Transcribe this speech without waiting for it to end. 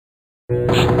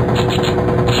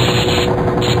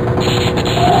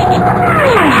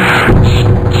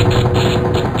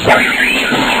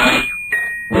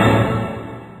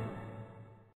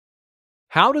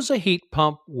How does a heat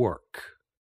pump work?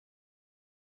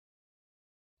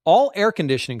 All air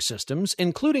conditioning systems,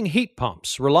 including heat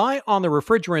pumps, rely on the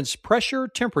refrigerant's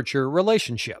pressure-temperature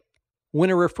relationship. When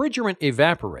a refrigerant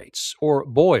evaporates or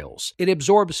boils, it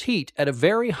absorbs heat at a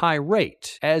very high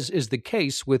rate, as is the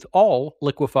case with all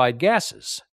liquefied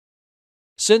gases.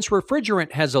 Since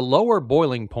refrigerant has a lower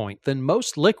boiling point than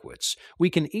most liquids, we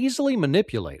can easily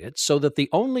manipulate it so that the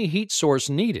only heat source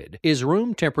needed is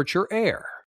room temperature air.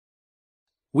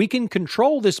 We can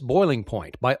control this boiling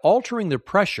point by altering the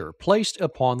pressure placed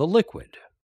upon the liquid.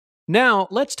 Now,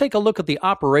 let's take a look at the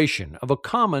operation of a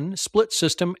common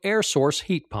split-system air source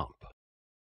heat pump.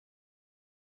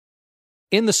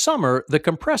 In the summer, the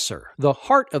compressor, the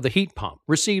heart of the heat pump,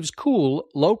 receives cool,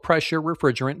 low-pressure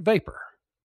refrigerant vapor.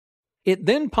 It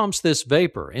then pumps this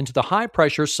vapor into the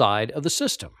high-pressure side of the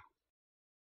system.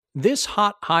 This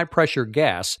hot, high-pressure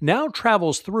gas now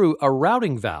travels through a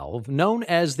routing valve known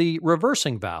as the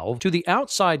reversing valve to the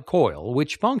outside coil,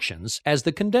 which functions as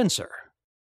the condenser.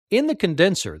 In the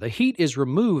condenser, the heat is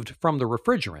removed from the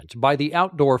refrigerant by the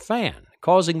outdoor fan,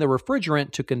 causing the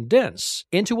refrigerant to condense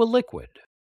into a liquid.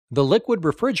 The liquid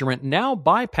refrigerant now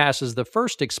bypasses the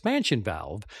first expansion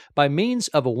valve by means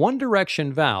of a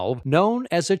one-direction valve known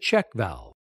as a check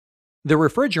valve. The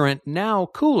refrigerant, now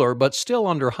cooler but still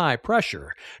under high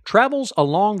pressure, travels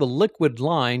along the liquid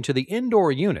line to the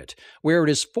indoor unit where it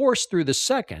is forced through the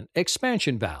second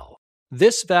expansion valve.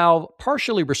 This valve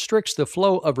partially restricts the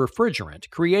flow of refrigerant,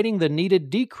 creating the needed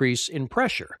decrease in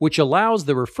pressure, which allows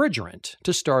the refrigerant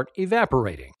to start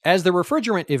evaporating. As the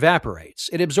refrigerant evaporates,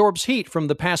 it absorbs heat from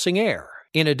the passing air.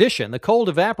 In addition, the cold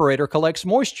evaporator collects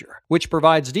moisture, which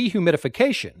provides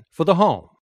dehumidification for the home.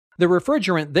 The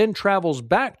refrigerant then travels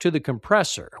back to the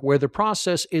compressor, where the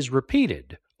process is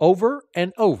repeated over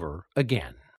and over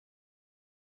again.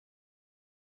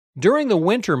 During the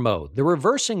winter mode, the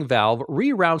reversing valve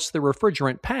reroutes the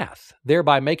refrigerant path,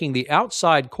 thereby making the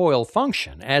outside coil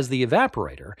function as the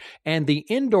evaporator and the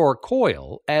indoor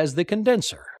coil as the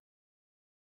condenser.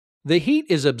 The heat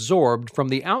is absorbed from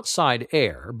the outside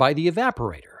air by the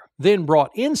evaporator, then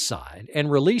brought inside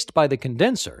and released by the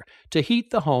condenser to heat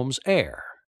the home's air.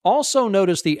 Also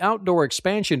notice the outdoor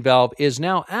expansion valve is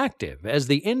now active as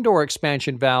the indoor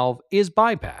expansion valve is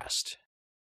bypassed.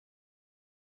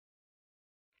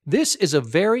 This is a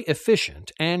very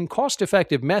efficient and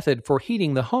cost-effective method for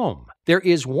heating the home. There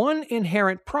is one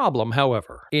inherent problem,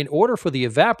 however. In order for the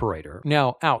evaporator,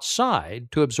 now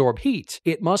outside, to absorb heat,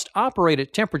 it must operate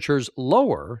at temperatures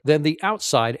lower than the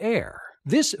outside air.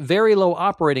 This very low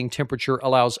operating temperature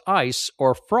allows ice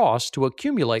or frost to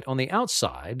accumulate on the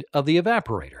outside of the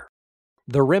evaporator.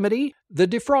 The remedy? The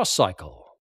defrost cycle.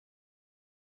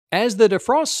 As the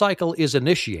defrost cycle is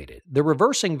initiated, the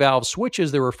reversing valve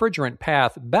switches the refrigerant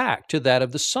path back to that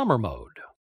of the summer mode.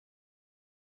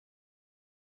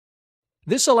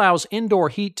 This allows indoor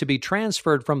heat to be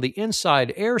transferred from the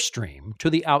inside airstream to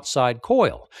the outside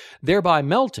coil, thereby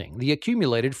melting the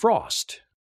accumulated frost.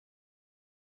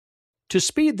 To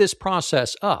speed this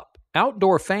process up,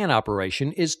 outdoor fan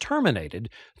operation is terminated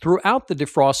throughout the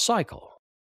defrost cycle.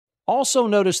 Also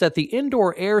notice that the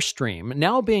indoor airstream,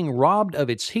 now being robbed of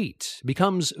its heat,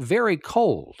 becomes very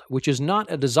cold, which is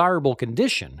not a desirable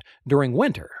condition during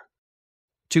winter.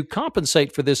 To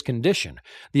compensate for this condition,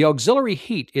 the auxiliary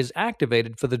heat is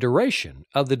activated for the duration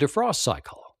of the defrost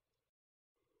cycle.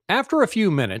 After a few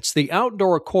minutes, the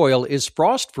outdoor coil is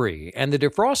frost-free and the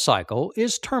defrost cycle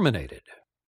is terminated.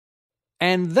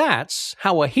 And that's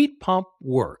how a heat pump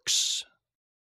works.